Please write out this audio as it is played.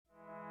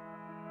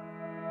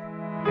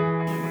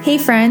Hey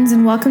friends,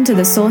 and welcome to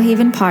the Soul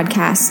Haven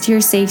podcast,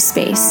 your safe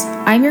space.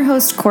 I'm your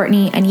host,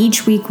 Courtney, and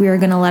each week we are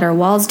going to let our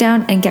walls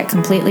down and get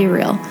completely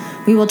real.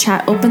 We will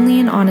chat openly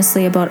and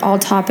honestly about all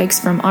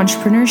topics from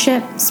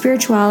entrepreneurship,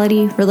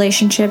 spirituality,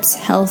 relationships,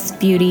 health,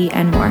 beauty,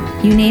 and more.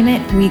 You name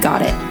it, we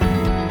got it.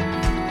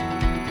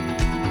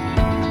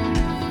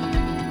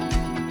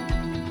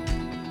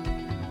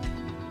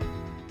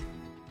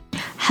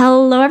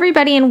 Hello,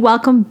 everybody, and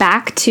welcome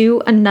back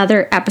to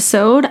another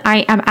episode.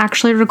 I am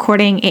actually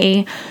recording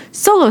a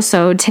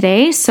solo-sode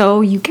today,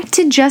 so you get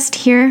to just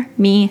hear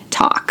me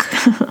talk.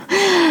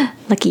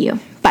 Lucky you.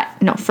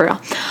 But no, for real.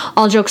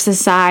 All jokes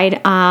aside,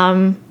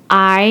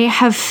 I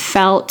have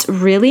felt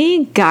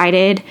really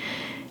guided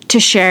to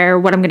share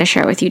what I'm going to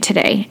share with you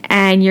today.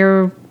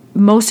 And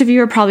most of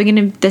you are probably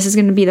this is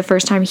going to be the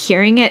first time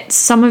hearing it.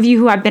 Some of you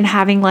who I've been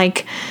having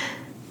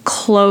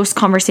close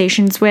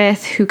conversations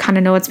with, who kind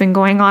of know what's been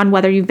going on,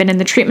 whether you've been in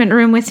the treatment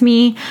room with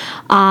me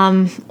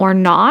or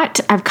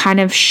not. I've kind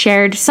of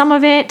shared some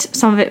of it.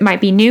 Some of it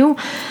might be new.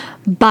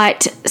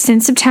 But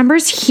since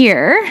September's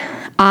here,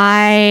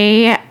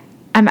 my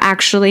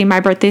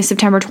birthday is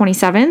September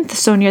 27th,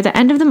 so near the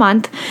end of the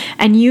month.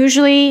 And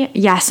usually,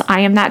 yes, I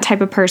am that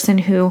type of person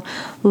who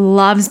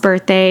loves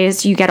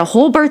birthdays. You get a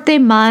whole birthday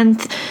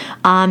month.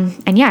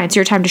 And yeah, it's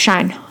your time to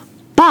shine.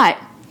 But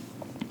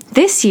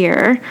this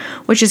year,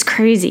 which is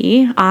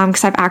crazy,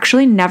 because I've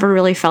actually never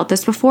really felt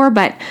this before,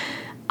 but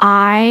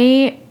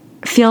I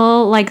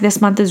feel like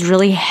this month is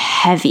really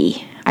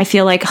heavy. I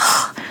feel like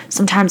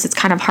sometimes it's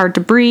kind of hard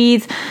to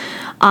breathe,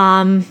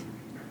 in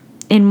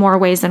more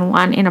ways than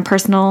one, in a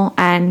personal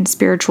and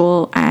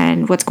spiritual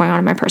and what's going on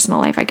in my personal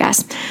life, I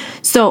guess.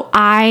 So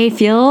I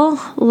feel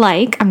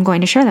like I'm going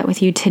to share that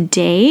with you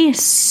today.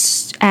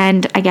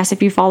 And I guess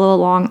if you follow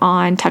along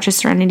on Touch of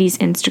Serenity's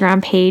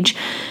Instagram page,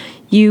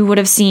 you would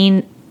have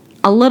seen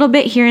a little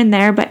bit here and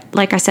there, but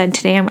like I said,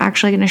 today I'm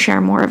actually going to share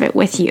more of it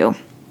with you.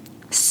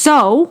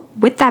 So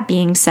with that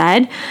being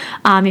said,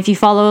 if you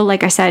follow,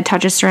 like I said,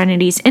 Touch of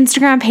Serenity's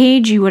Instagram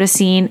page, you would have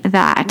seen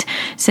that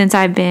since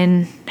I've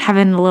been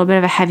having a little bit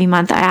of a heavy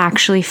month, I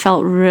actually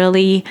felt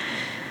really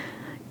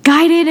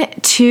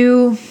guided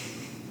to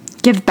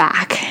give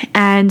back.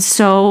 And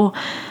so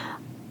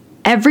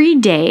every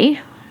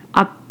day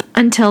up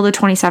until the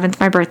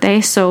 27th, my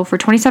birthday. So for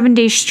 27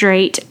 days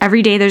straight,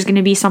 every day there's going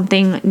to be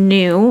something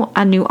new,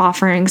 a new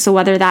offering. So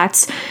whether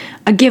that's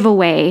a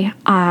giveaway,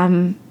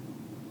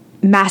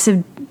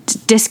 massive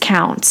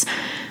discounts,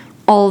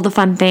 all the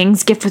fun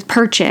things, gift with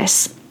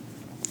purchase.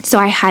 So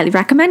I highly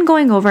recommend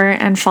going over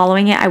and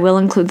following it. I will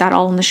include that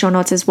all in the show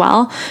notes as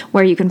well,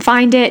 where you can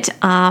find it.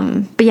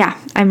 But yeah,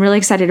 I'm really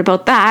excited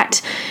about that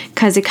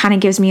because it kind of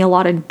gives me a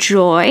lot of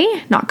joy.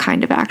 Not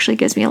kind of, actually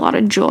gives me a lot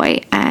of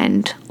joy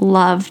and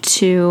love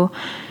to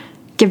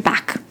give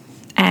back.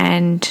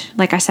 And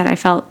like I said, I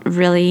felt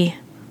really,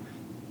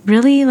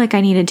 really like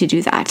I needed to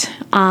do that.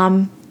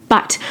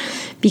 But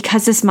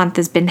because this month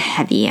has been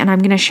heavy, and I'm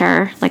going to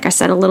share, like I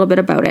said, a little bit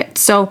about it.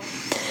 So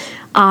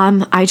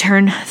I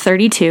turn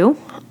 32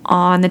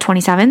 on the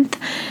 27th,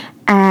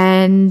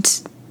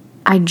 and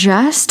I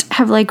just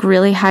have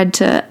really had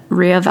to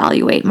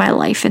reevaluate my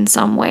life in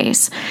some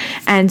ways.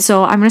 And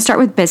so I'm going to start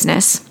with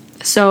business.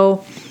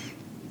 So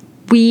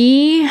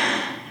I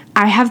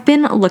have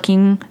been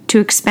looking to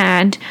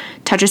expand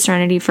Touch of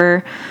Serenity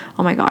for,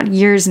 oh my God,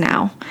 years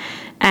now.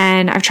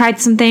 And I've tried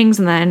some things,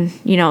 and then,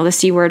 the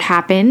C word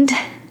happened.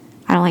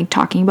 I don't like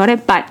talking about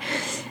it, but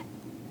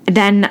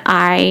then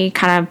I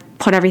kind of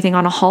put everything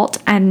on a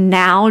halt, and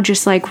now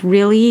just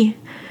really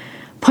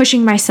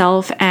pushing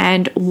myself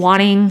and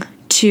wanting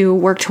to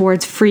work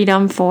towards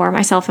freedom for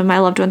myself and my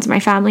loved ones and my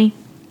family.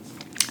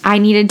 I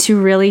needed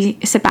to really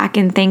sit back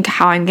and think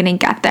how I'm going to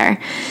get there.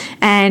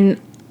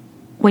 And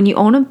when you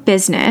own a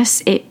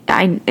business,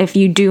 if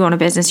you do own a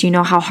business, you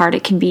know how hard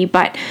it can be,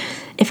 but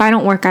if I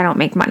don't work, I don't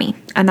make money.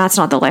 And that's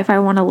not the life I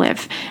want to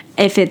live.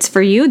 If it's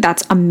for you,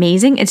 that's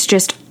amazing. It's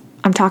just,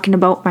 I'm talking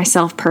about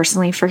myself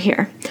personally for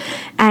here.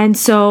 And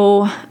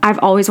so I've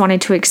always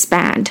wanted to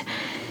expand.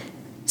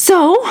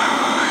 So,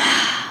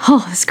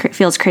 this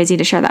feels crazy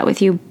to share that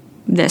with you,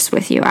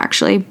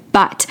 actually.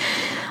 But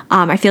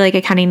I feel like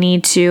I kind of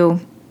need to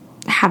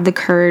have the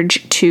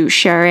courage to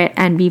share it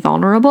and be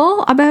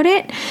vulnerable about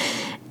it.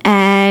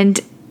 And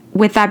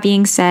with that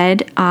being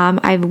said,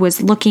 I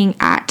was looking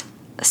at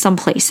some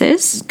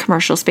places,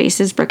 commercial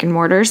spaces, brick and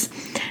mortars,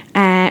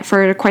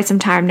 for quite some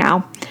time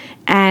now.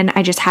 And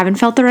I just haven't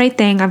felt the right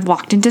thing. I've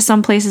walked into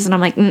some places and I'm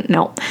like,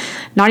 no,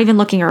 not even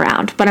looking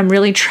around. But I'm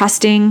really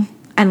trusting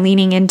and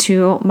leaning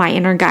into my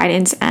inner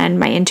guidance and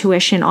my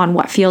intuition on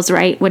what feels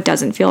right, what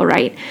doesn't feel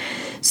right.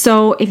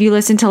 So if you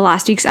listened to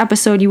last week's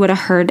episode, you would have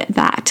heard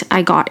that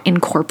I got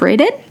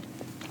incorporated,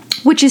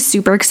 which is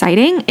super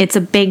exciting. It's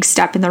a big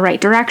step in the right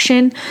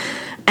direction.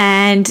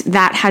 And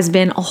that has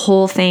been a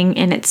whole thing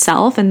in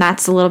itself. And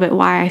that's a little bit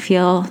why I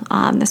feel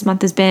this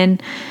month has been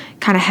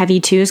kind of heavy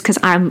too, is because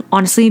I'm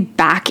honestly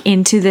back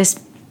into this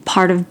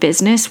part of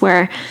business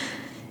where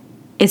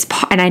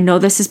and I know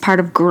this is part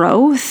of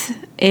growth,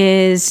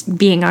 is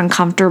being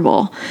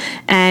uncomfortable.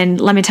 And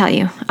let me tell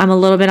you, I'm a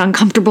little bit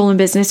uncomfortable in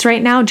business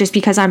right now just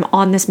because I'm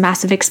on this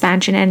massive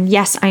expansion. And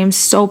yes, I am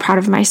so proud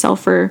of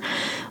myself for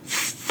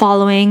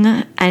following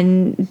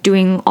and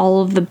doing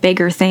all of the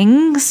bigger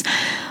things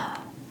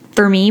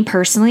for me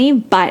personally,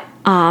 but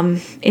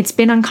it's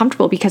been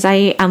uncomfortable because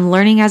I am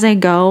learning as I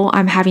go.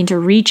 I'm having to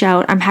reach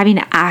out. I'm having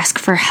to ask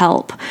for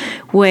help,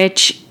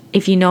 which,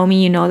 if you know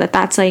me, you know that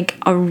that's like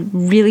a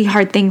really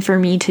hard thing for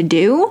me to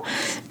do,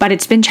 but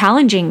it's been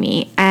challenging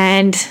me.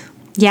 And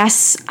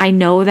yes, I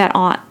know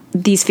that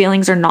these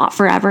feelings are not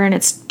forever and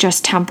it's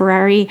just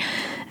temporary.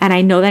 And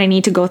I know that I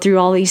need to go through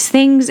all these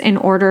things in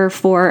order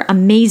for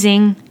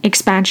amazing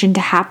expansion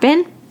to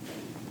happen.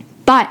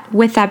 But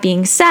with that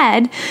being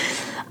said,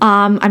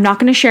 I'm not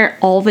going to share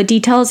all the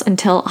details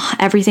until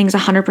everything's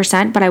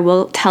 100%, but I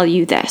will tell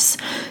you this.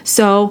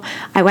 So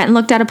I went and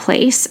looked at a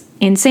place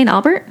in St.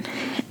 Albert,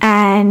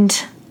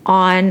 and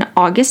on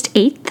August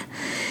 8th,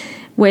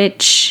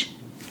 which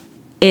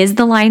is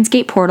the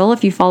Lionsgate portal.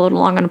 If you followed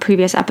along on a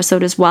previous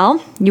episode as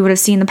well, you would have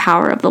seen the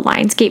power of the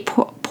Lionsgate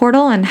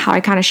portal and how I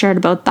kind of shared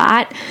about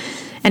that.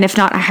 And if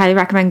not, I highly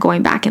recommend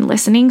going back and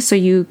listening so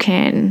you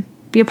can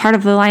be a part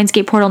of the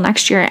Lionsgate portal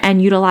next year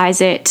and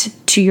utilize it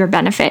to your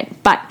benefit.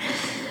 But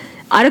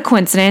out of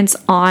coincidence,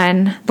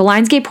 on the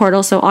Lionsgate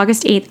portal, so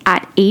August 8th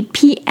at 8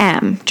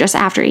 p.m., just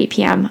after 8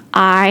 p.m.,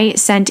 I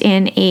sent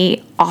in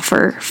a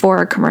offer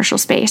for a commercial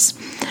space.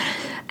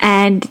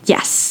 And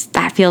yes,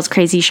 that feels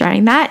crazy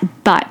sharing that,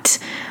 but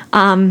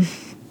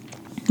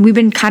we've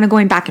been kind of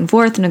going back and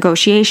forth,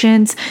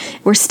 negotiations.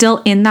 We're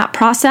still in that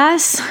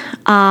process,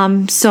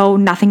 so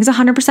nothing's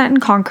 100%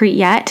 in concrete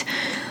yet.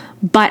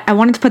 But I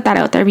wanted to put that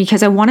out there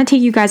because I want to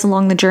take you guys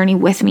along the journey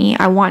with me.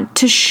 I want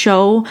to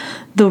show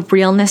the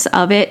realness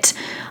of it,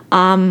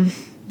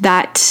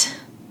 that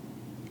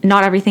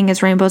not everything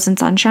is rainbows and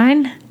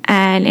sunshine.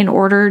 And in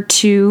order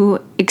to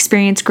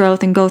experience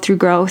growth and go through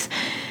growth,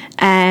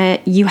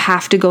 you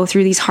have to go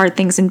through these hard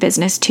things in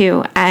business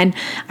too. And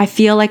I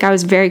feel like I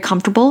was very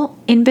comfortable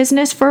in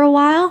business for a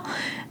while.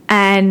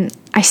 And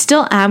I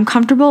still am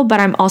comfortable, but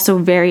I'm also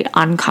very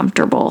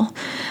uncomfortable.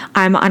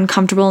 I'm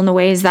uncomfortable in the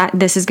ways that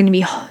this is going to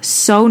be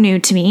so new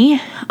to me.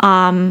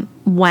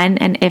 When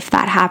and if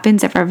that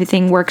happens, if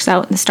everything works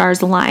out and the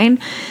stars align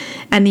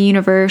and the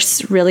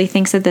universe really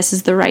thinks that this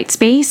is the right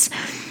space.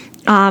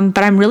 But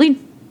I'm really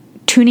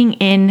tuning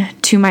in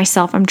to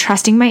myself. I'm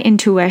trusting my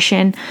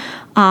intuition.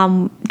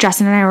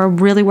 Justin and I are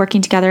really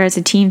working together as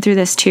a team through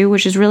this too,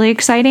 which is really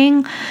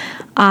exciting.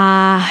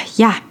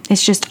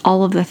 It's just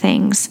all of the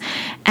things.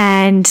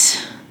 And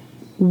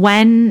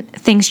when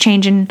things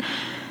change and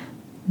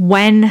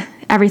when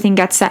everything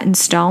gets set in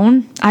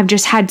stone, I've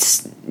just had,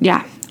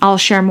 I'll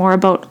share more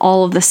about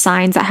all of the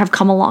signs that have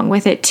come along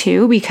with it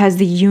too, because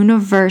the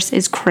universe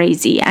is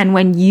crazy. And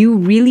when you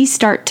really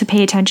start to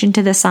pay attention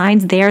to the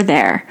signs, they're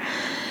there.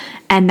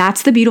 And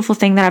that's the beautiful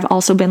thing that I've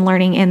also been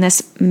learning in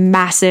this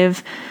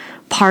massive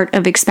part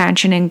of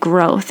expansion and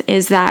growth,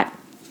 is that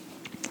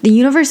the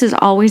universe is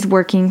always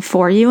working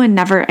for you and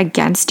never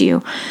against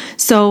you.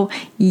 So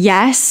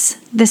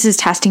yes, this is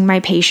testing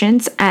my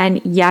patience.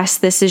 And yes,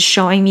 this is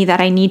showing me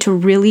that I need to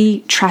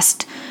really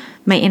trust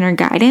my inner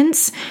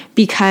guidance,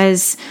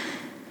 because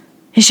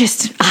it's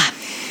just,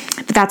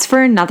 but that's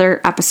for another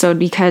episode,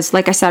 because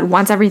like I said,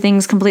 once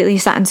everything's completely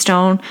set in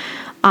stone,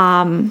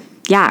 I'm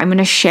going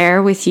to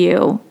share with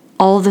you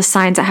all the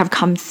signs that have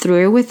come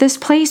through with this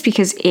place,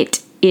 because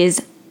it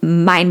is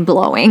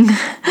mind-blowing,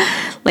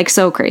 like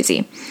so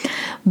crazy.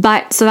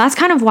 But so that's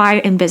kind of why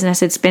in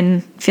business it's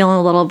been feeling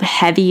a little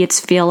heavy. It's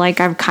feel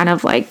like I've kind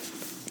of like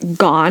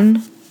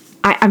gone.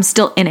 I'm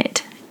still in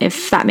it,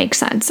 if that makes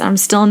sense. I'm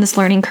still in this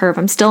learning curve.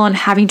 I'm still in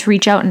having to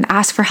reach out and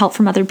ask for help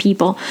from other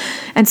people.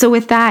 And so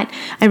with that,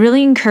 I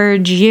really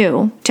encourage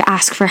you to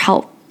ask for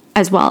help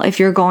as well if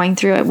you're going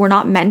through it. We're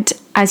not meant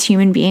as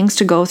human beings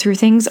to go through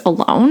things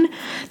alone.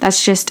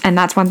 And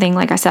that's one thing,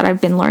 like I said,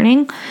 I've been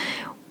learning.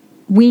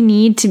 We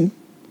need to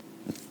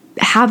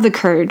have the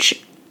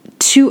courage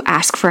to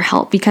ask for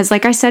help, because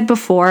like I said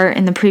before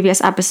in the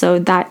previous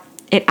episode, that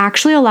it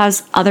actually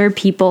allows other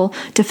people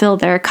to fill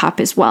their cup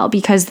as well,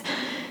 because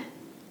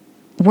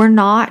we're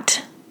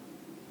not,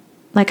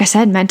 like I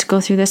said, meant to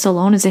go through this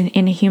alone as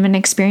in a human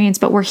experience,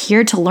 but we're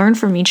here to learn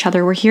from each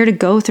other. We're here to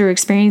go through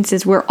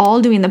experiences. We're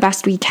all doing the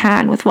best we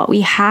can with what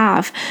we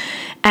have.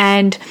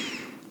 And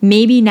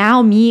maybe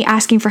now me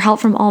asking for help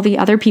from all the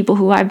other people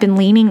who I've been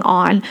leaning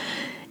on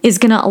is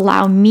going to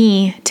allow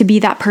me to be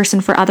that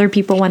person for other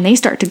people when they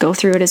start to go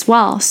through it as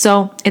well.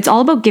 So it's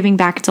all about giving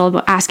back. It's all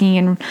about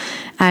asking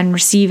and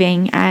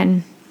receiving,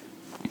 and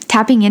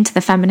tapping into the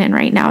feminine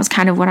right now is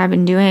kind of what I've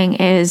been doing,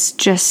 is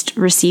just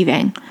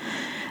receiving.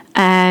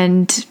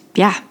 And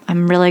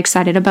I'm really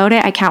excited about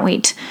it. I can't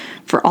wait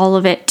for all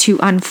of it to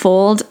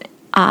unfold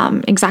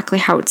exactly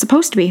how it's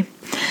supposed to be.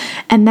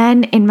 And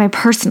then in my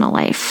personal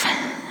life,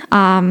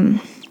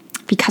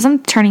 because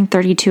I'm turning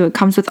 32, it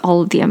comes with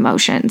all of the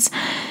emotions.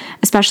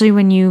 Especially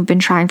when you've been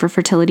trying for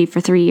fertility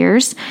for 3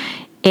 years.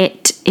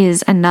 It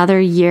is another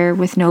year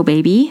with no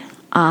baby.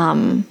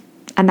 As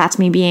And that's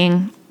me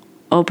being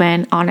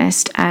open,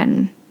 honest,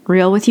 and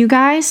real with you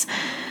guys.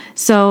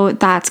 So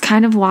that's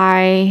kind of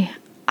why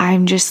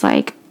I'm just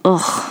like,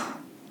 ugh,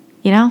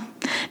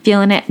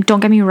 feeling it. Don't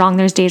get me wrong.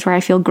 There's days where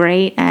I feel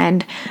great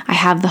and I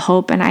have the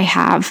hope and I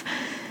have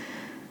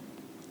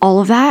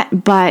all of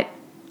that, but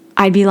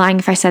I'd be lying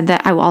if I said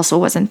that I also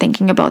wasn't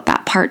thinking about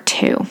that part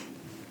too.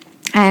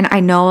 And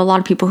I know a lot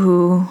of people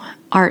who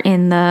are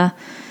in the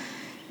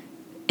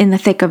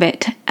thick of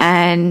it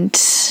and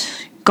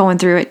going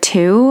through it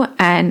too.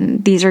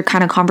 And these are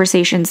kind of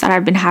conversations that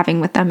I've been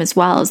having with them as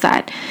well, is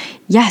that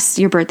yes,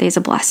 your birthday is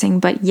a blessing,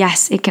 but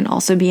yes, it can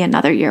also be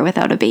another year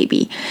without a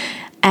baby.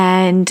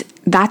 And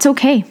that's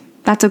okay.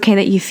 That's okay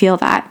that you feel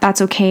that.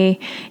 That's okay.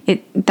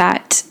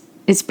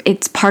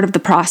 It's part of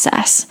the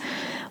process.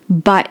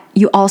 But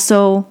you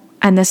also,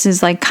 and this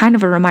is like kind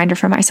of a reminder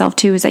for myself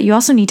too, is that you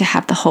also need to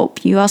have the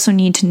hope. You also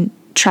need to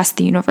trust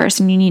the universe,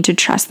 and you need to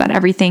trust that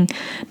everything,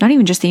 not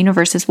even just the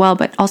universe as well,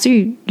 but also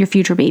your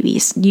future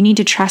babies. You need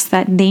to trust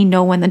that they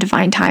know when the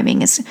divine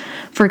timing is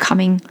for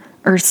coming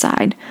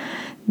earthside.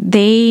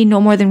 They know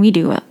more than we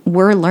do.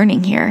 We're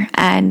learning here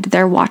and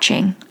they're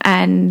watching,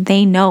 and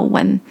they know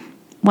when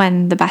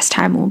the best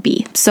time will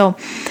be. So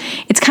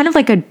it's kind of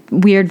like a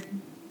weird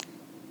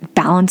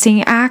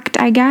balancing act,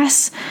 I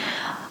guess.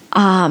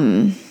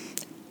 And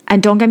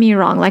don't get me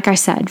wrong, like I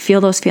said, feel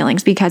those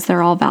feelings because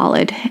they're all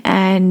valid,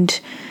 and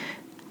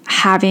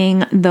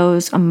having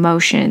those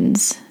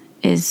emotions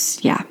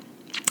is,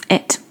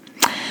 it.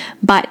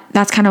 But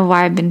that's kind of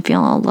why I've been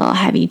feeling a little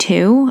heavy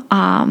too.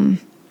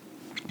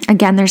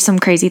 Again, there's some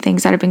crazy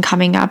things that have been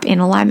coming up in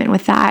alignment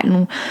with that.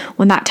 And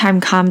when that time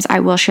comes, I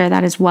will share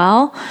that as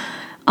well.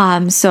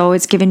 So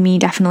it's given me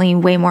definitely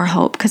way more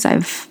hope, because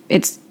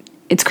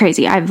it's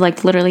crazy. I've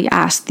like literally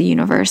asked the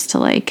universe to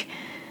like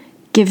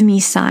give me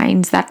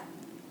signs that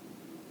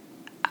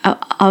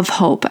of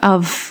hope,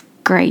 of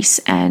grace,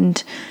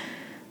 and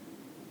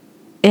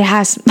it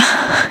has,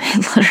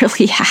 it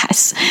literally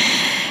has.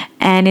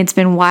 And it's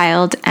been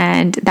wild,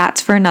 and that's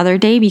for another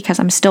day because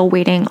I'm still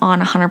waiting on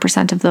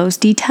 100% of those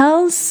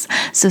details.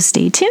 So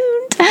stay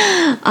tuned.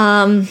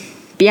 But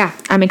yeah,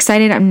 I'm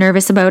excited. I'm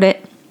nervous about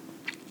it.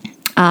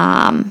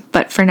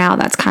 But for now,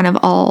 that's kind of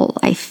all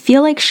I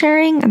feel like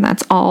sharing, and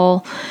that's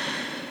all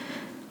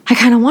I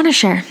kind of want to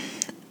share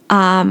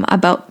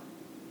about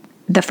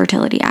the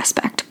fertility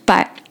aspect.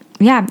 But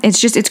yeah,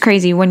 it's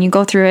crazy when you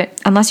go through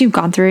it. Unless you've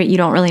gone through it, you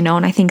don't really know.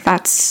 And I think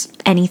that's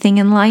anything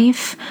in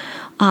life.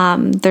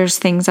 There's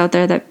things out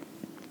there that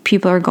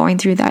people are going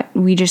through that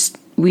we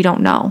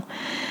don't know.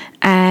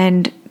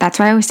 And that's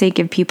why I always say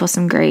give people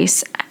some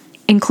grace,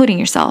 including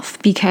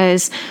yourself,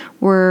 because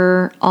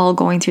we're all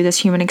going through this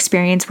human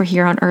experience. We're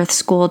here on Earth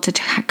School to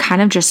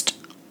kind of just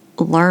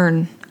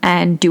learn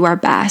and do our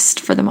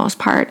best for the most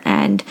part.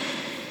 And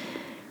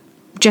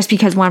just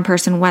because one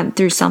person went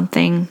through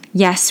something,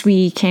 yes,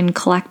 we can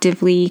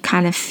collectively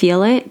kind of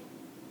feel it,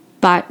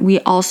 but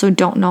we also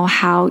don't know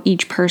how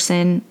each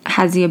person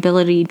has the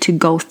ability to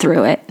go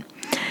through it.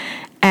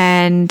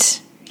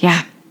 And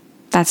yeah,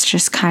 that's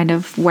just kind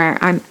of where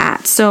I'm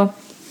at. So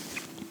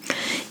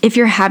if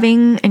you're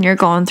having and you're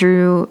going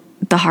through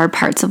the hard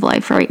parts of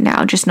life right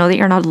now, just know that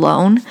you're not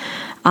alone.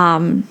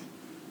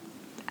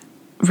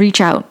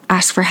 Reach out,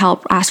 ask for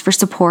help, ask for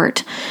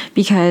support,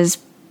 because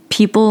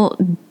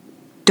people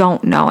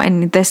don't know.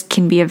 And this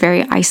can be a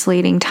very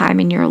isolating time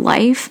in your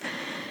life.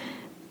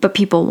 But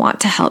people want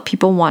to help,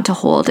 people want to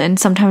hold. And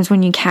sometimes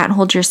when you can't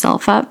hold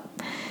yourself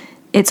up,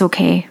 it's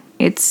okay.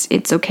 It's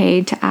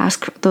okay to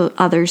ask the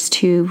others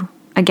to,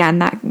 again,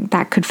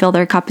 that could fill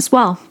their cup as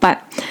well.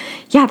 But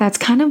yeah, that's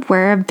kind of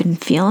where I've been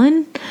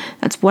feeling.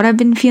 That's what I've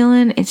been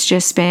feeling. It's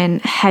just been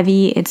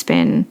heavy. It's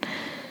been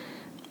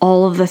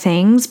all of the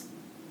things.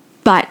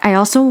 But I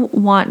also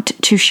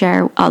want to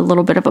share a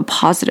little bit of a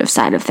positive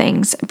side of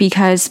things,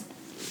 because,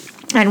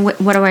 and what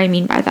do I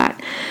mean by that?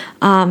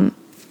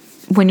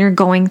 When you're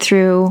going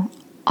through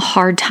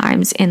hard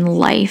times in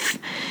life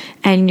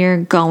and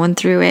you're going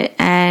through it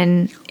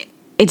and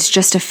it's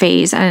just a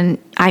phase, and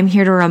I'm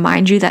here to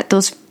remind you that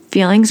those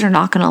feelings are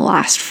not going to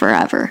last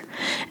forever.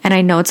 And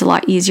I know it's a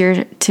lot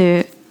easier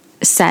to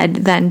said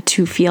than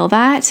to feel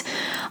that,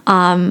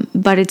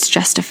 but it's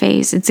just a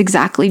phase. It's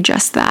exactly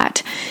just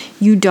that.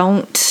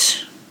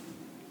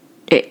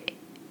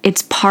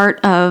 It's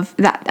part of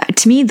that.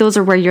 To me, those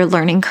are where your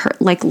learning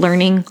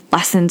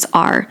lessons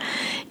are,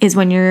 is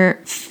when you're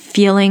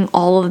feeling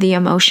all of the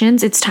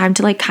emotions. It's time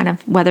to kind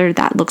of, whether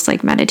that looks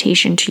like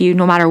meditation to you,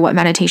 no matter what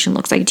meditation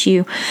looks like to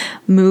you,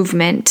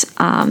 movement,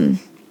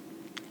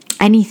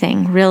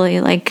 anything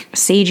really, like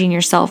saging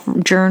yourself,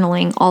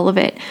 journaling, all of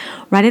it,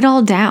 write it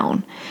all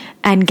down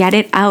and get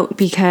it out,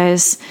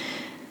 because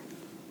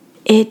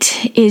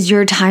it is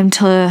your time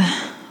to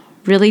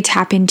really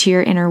tap into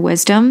your inner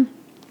wisdom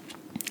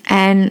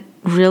and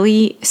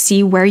really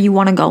see where you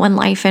want to go in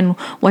life and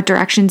what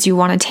directions you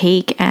want to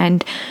take.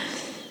 And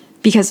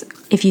because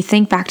if you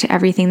think back to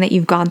everything that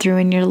you've gone through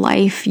in your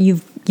life,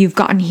 you've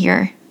gotten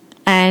here,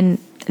 and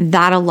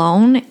that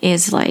alone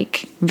is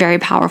like very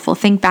powerful.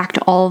 Think back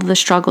to all of the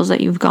struggles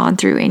that you've gone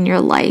through in your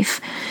life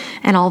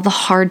and all the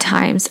hard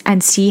times,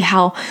 and see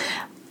how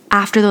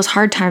after those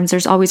hard times,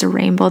 there's always a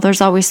rainbow, there's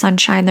always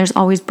sunshine, there's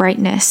always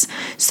brightness.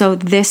 So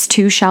this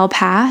too shall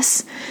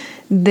pass.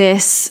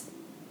 This,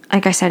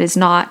 like I said, is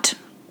not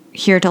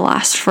here to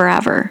last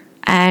forever.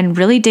 And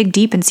really dig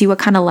deep and see what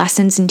kind of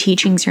lessons and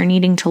teachings you're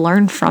needing to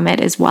learn from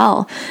it as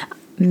well.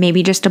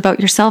 Maybe just about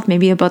yourself,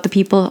 maybe about the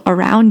people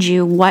around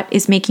you. What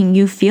is making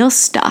you feel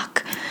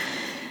stuck?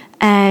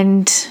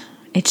 And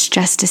it's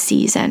just a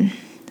season.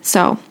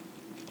 So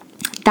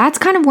that's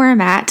kind of where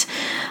I'm at.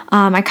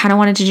 I kind of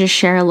wanted to just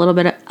share a little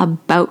bit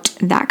about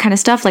that kind of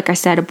stuff. Like I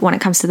said, when it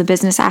comes to the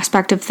business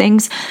aspect of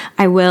things,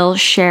 I will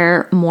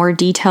share more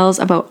details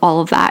about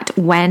all of that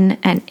when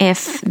and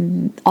if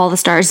all the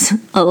stars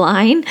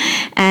align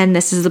and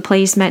this is the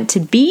place meant to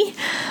be.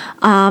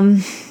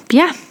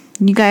 Yeah,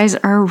 you guys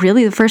are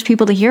really the first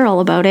people to hear all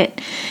about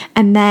it.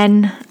 And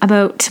then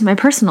about my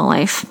personal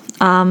life.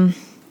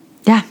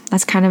 Yeah,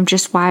 that's kind of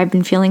just why I've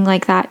been feeling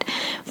like that.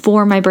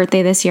 For my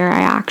birthday this year,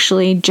 I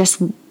actually just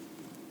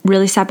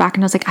really sat back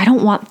and I was like, I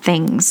don't want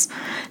things.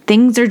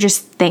 Things are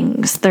just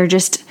things. They're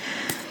just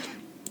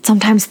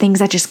sometimes things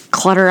that just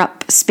clutter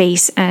up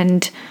space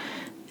and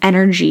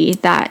energy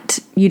that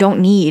you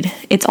don't need.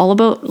 It's all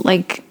about,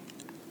 like,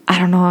 I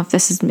don't know if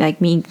this is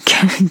like me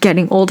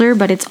getting older,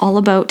 but it's all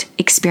about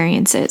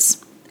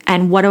experiences.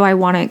 And what do I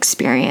want to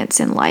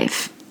experience in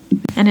life?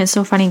 And it's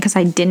so funny because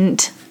I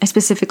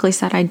specifically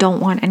said I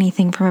don't want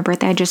anything for my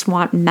birthday. I just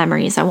want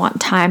memories. I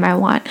want time. I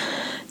want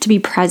to be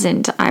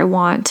present.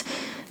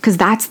 Because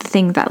that's the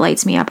thing that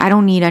lights me up. I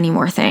don't need any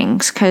more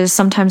things, because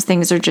sometimes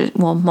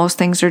most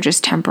things are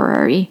just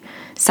temporary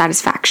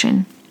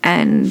satisfaction,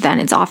 and then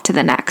it's off to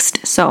the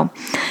next. So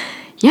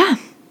yeah,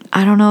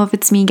 I don't know if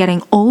it's me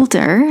getting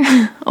older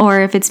or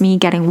if it's me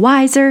getting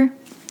wiser.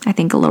 I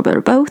think a little bit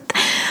of both.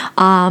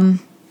 But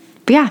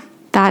yeah,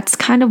 that's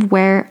kind of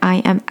where I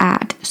am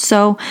at.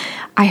 So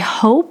I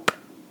hope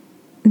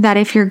that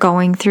if you're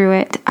going through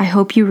it, I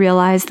hope you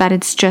realize that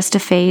it's just a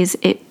phase.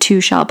 It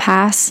too shall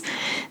pass.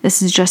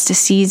 This is just a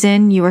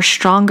season. You are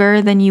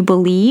stronger than you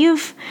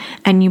believe,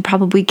 and you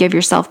probably give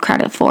yourself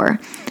credit for.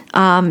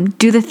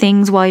 Do the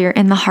things while you're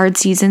in the hard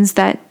seasons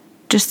that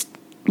just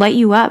light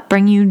you up,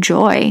 bring you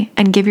joy,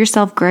 and give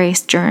yourself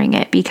grace during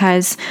it,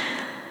 because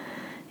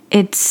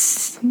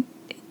it's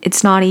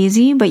not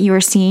easy, but you are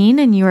seen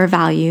and you are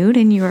valued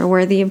and you are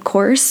worthy, of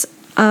course,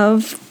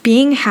 of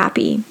being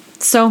happy.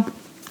 So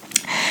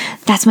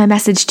that's my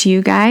message to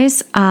you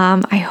guys.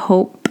 I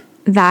hope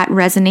that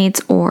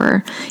resonates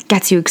or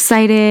gets you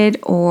excited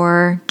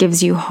or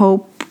gives you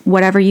hope,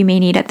 whatever you may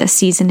need at this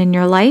season in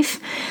your life.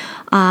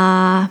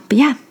 But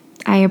yeah,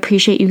 I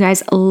appreciate you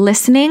guys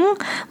listening.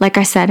 Like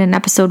I said, an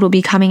episode will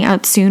be coming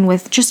out soon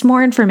with just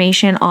more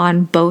information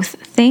on both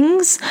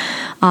things,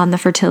 on the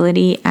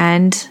fertility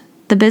and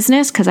the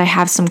business, because I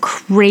have some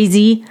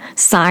crazy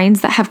signs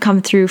that have come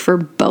through for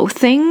both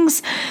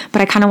things.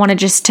 But I kind of wanted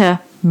just to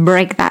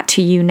break that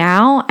to you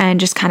now and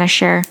just kind of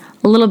share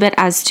a little bit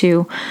as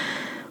to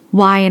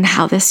why and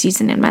how this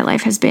season in my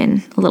life has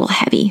been a little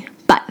heavy.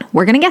 But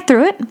we're going to get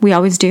through it. We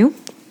always do.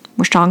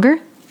 We're stronger.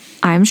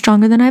 I'm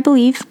stronger than I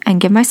believe and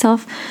give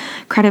myself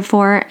credit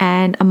for.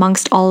 And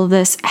amongst all of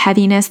this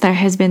heaviness, there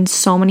has been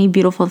so many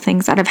beautiful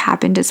things that have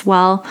happened as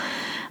well.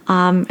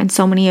 And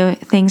so many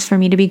things for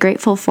me to be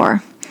grateful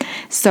for.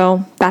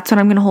 So that's what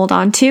I'm going to hold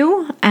on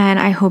to, and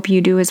I hope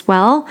you do as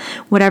well.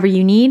 Whatever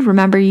you need,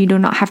 remember, you do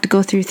not have to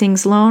go through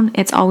things alone.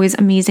 It's always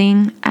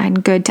amazing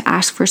and good to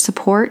ask for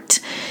support.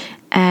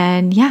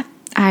 And yeah,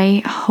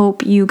 I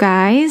hope you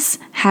guys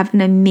have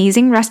an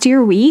amazing rest of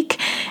your week,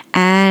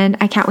 and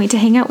I can't wait to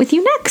hang out with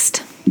you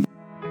next.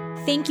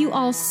 Thank you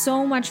all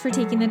so much for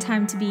taking the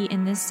time to be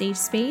in this safe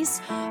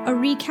space. A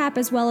recap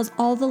as well as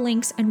all the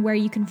links and where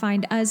you can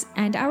find us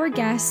and our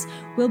guests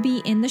will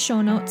be in the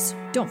show notes.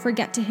 Don't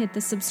forget to hit the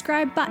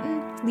subscribe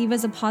button, leave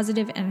us a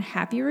positive and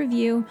happy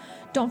review.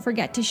 Don't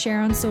forget to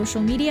share on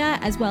social media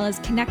as well as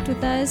connect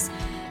with us.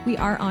 We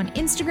are on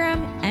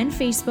Instagram and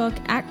Facebook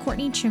at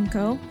Courtney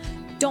Chimko.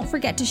 Don't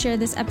forget to share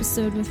this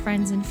episode with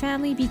friends and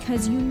family,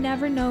 because you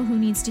never know who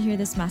needs to hear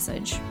this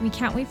message. We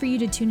can't wait for you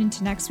to tune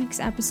into next week's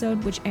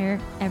episode, which air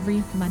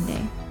every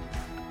Monday.